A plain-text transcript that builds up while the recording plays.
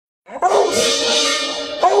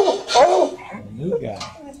The new guy.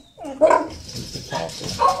 He's the talker.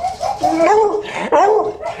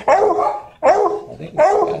 I think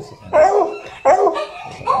it's Basset.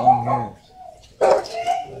 With long ears. Let's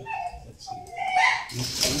see. He's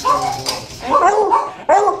 8 years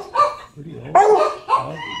old. Pretty old.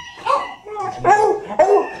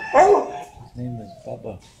 His name is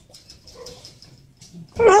Bubba.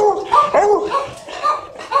 Yeah,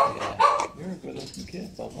 you're a good looking kid,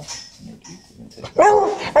 Bubba. Your teeth are going to take Bubba.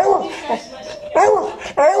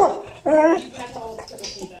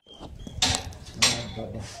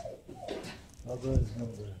 Bubba is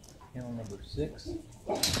kennel number 6.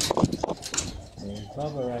 There's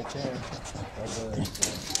Bubba right there. Bubba is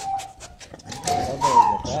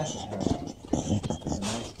a Basset Hound. A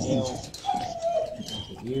nice tail, with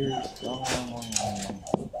the ears, long.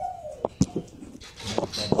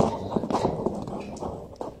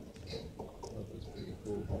 Bubba's pretty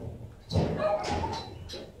cool.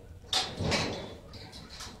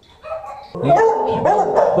 Hey,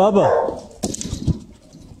 Bubba!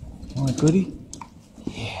 Want a goodie?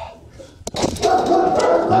 Yeah.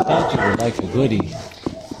 I thought you would like a goodie.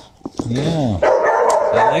 Yeah.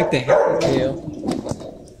 I like the happy tail.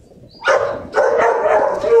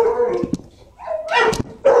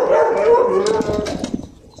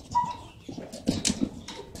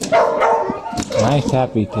 Nice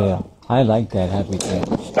happy tail. I like that happy tail.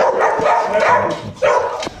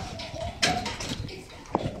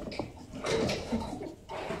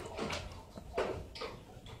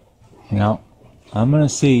 Now, I'm going to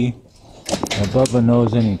see if Bubba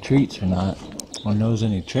knows any treats or not, or knows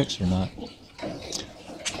any tricks or not.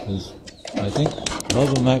 Because I think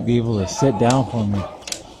Bubba might be able to sit down for me.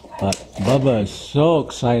 But Bubba is so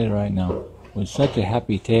excited right now with such a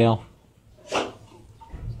happy tail.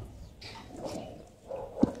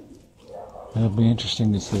 It'll be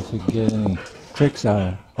interesting to see if we can get any tricks out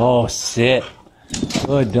of it. Oh, sit.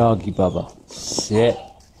 Good doggy, Bubba. Sit.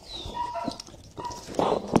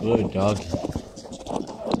 Good doggy.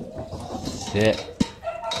 Sit.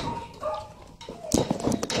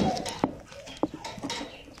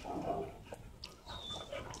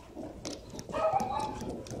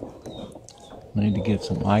 I need to get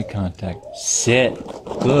some eye contact. Sit.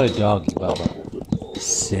 Good doggy, Bubba.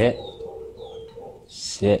 Sit.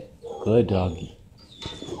 Sit. Good doggy.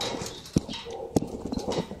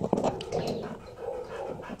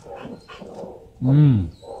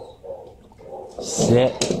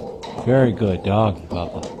 Sit. Very good doggy,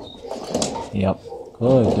 Bubba. Yep.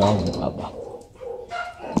 Good doggy, Bubba.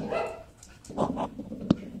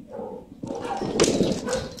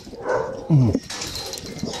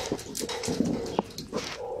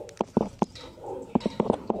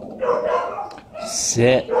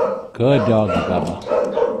 Sit. Good doggy, Bubba.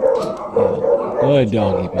 Yeah. Good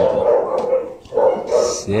doggy, Bubba.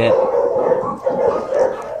 Sit.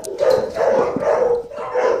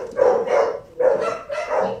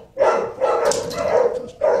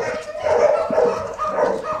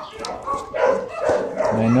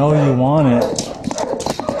 I know you want it.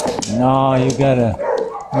 No, you gotta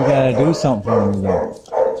do something for me though.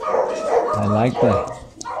 I like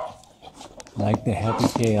the happy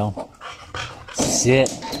tail. Sit.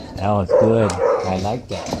 That was good. I like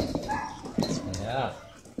that. Yeah.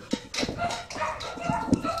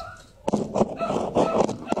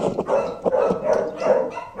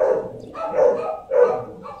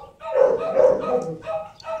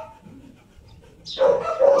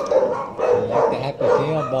 I like the happy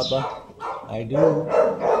tail, Bubba. I do. I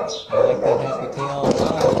like that happy tail a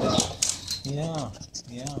lot. Yeah.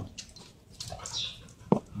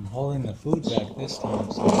 I'm holding the food back this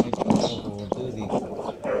time, so maybe Bubba will do the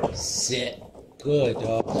sit. Good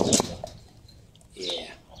dog.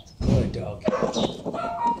 Yeah. Good dog.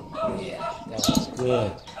 Yeah, that was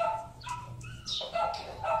good.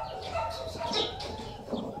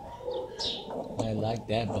 I like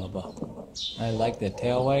that, Bubba. I like the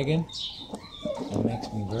tail wagging. That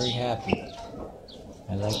makes me very happy.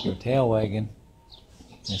 I like your tail wagging.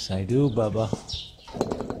 Yes, I do, Bubba.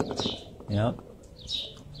 Yep.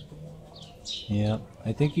 Yep.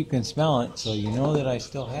 I think you can smell it, so you know that I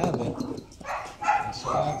still have it. I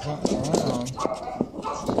still have something around.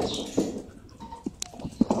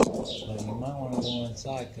 So you might want to go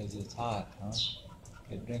inside because it's hot, huh?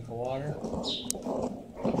 Get a drink of water.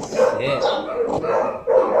 Sit.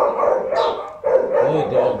 Good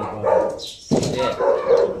doggy, Bubba. Sit.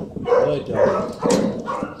 Good doggy.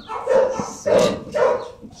 Sit.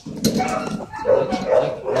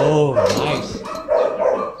 Oh, nice.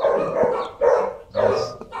 Nice.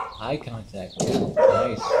 Eye contact.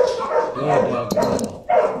 Nice. Good doggy, Bubba.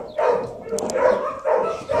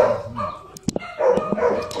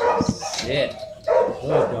 Sit.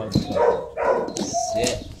 Good dog.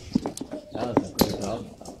 Sit. That was a good dog.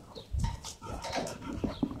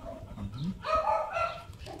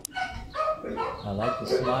 I like the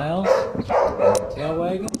smiles and the tail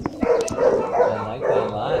wagging. I like that a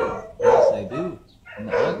lot. Yes, I do. And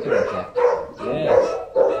the eye contact. Yes.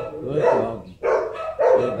 Good doggy.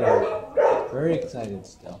 Good dog. Very excited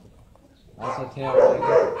still. Lots of tail wagging.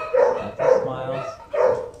 Lots of smiles.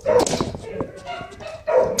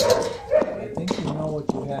 I think you know what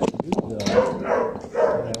you have to do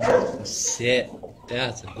though. Sit.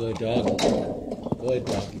 That's a good doggy. Good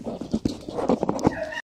doggy.